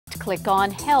click on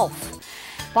Health.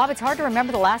 Bob, it's hard to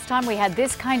remember the last time we had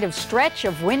this kind of stretch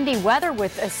of windy weather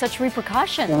with such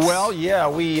repercussions. Well, yeah,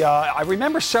 I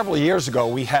remember several years ago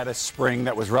we had a spring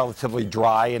that was relatively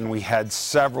dry and we had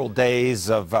several days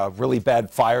of really bad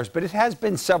fires, but it has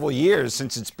been several years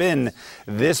since it's been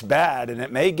this bad, and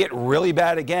it may get really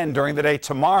bad again during the day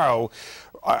tomorrow.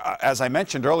 As I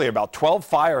mentioned earlier, about 12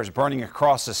 fires burning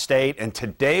across the state, and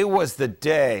today was the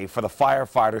day for the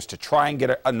firefighters to try and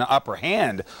get an upper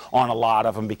hand on a lot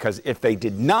of them, because if they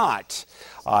did not,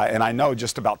 and I know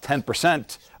just about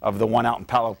 10% of the one out in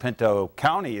Palo Pinto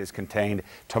County is contained,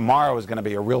 tomorrow is going to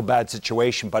be a real bad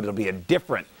situation, but it'll be a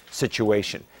different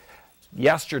situation.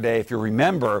 Yesterday, if you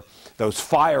remember, those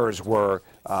fires were,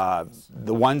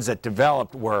 the ones that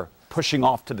developed were pushing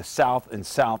off to the south and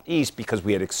southeast because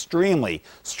we had extremely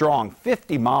strong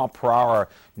 50-mile-per-hour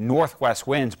northwest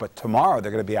winds, but tomorrow they're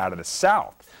going to be out of the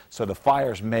south. So the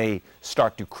fires may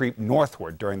start to creep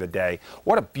northward during the day.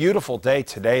 What a beautiful day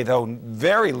today, though.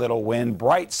 Very little wind,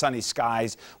 bright sunny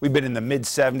skies. We've been in the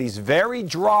mid-70s, very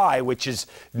dry, which is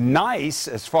nice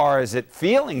as far as it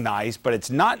feeling nice, but it's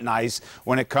not nice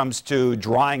when it comes to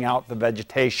drying out the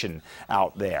vegetation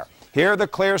out there. Here are the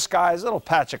clear skies, a little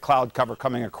patch of cloud cover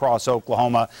coming across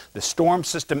Oklahoma. The storm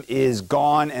system is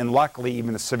gone, and luckily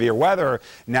even the severe weather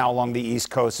now along the East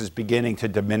Coast is beginning to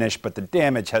diminish, but the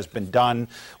damage has been done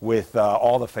with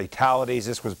all the fatalities.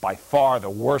 This was by far the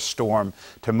worst storm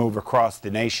to move across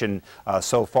the nation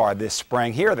so far this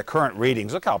spring. Here are the current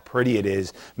readings. Look how pretty it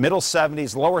is. Middle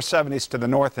 70s, lower 70s to the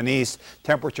north and east.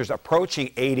 Temperatures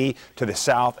approaching 80 to the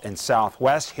south and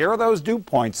southwest. Here are those dew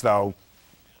points, though.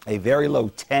 A very low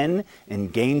 10 in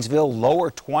Gainesville,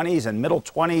 lower 20s and middle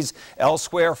 20s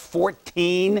elsewhere.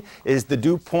 14 is the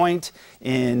dew point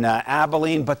in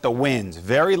Abilene, but the winds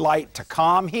very light to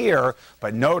calm here.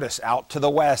 But notice out to the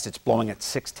west, it's blowing at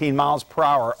 16 miles per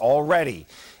hour already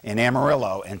in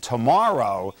Amarillo. And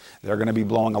tomorrow, they're going to be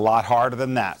blowing a lot harder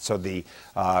than that. So the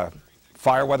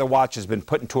fire weather watch has been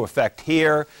put into effect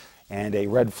here, and a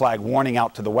red flag warning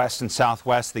out to the west and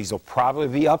southwest. These will probably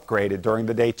be upgraded during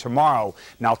the day tomorrow.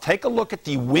 Now take a look at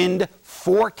the wind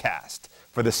forecast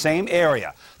for the same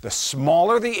area. The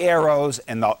smaller the arrows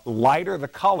and the lighter the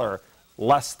color,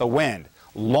 less the wind.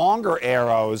 Longer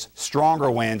arrows,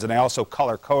 stronger winds, and I also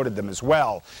color-coded them as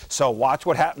well. So watch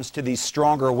what happens to these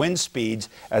stronger wind speeds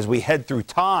as we head through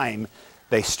time.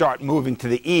 They start moving to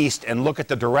the east, and look at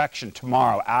the direction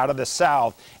tomorrow out of the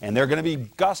south, and they're going to be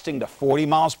gusting to 40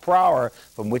 miles per hour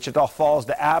from Wichita Falls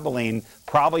to Abilene,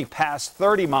 probably past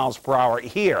 30 miles per hour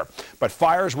here. But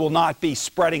fires will not be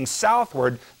spreading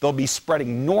southward, they'll be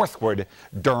spreading northward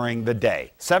during the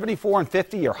day. 74 and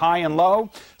 50 your high and low.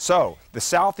 So the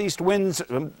southeast winds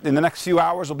in the next few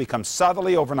hours will become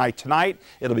southerly overnight tonight.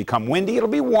 It'll become windy. It'll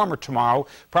be warmer tomorrow,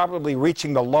 probably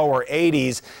reaching the lower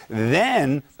 80s.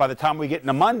 Then by the time we get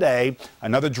into Monday,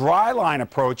 another dry line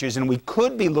approaches, and we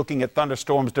could be looking at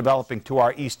thunderstorms developing to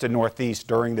our east and northeast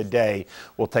during the day.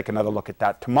 We'll take another look at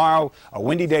that tomorrow. A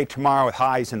windy day tomorrow with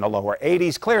highs in the lower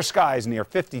 80s. Clear skies near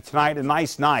 50 tonight. A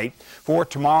nice night for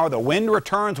tomorrow. The wind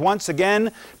returns once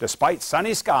again despite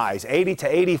sunny skies. 80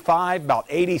 to 85, about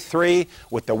 83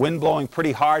 with the wind blowing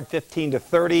pretty hard, 15 to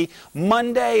 30.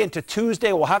 Monday into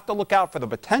Tuesday, we'll have to look out for the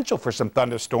potential for some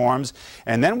thunderstorms.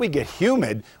 And then we get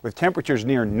humid with temperatures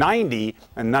near 90,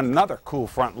 and then another cool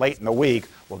front late in the week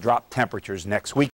will drop temperatures next week.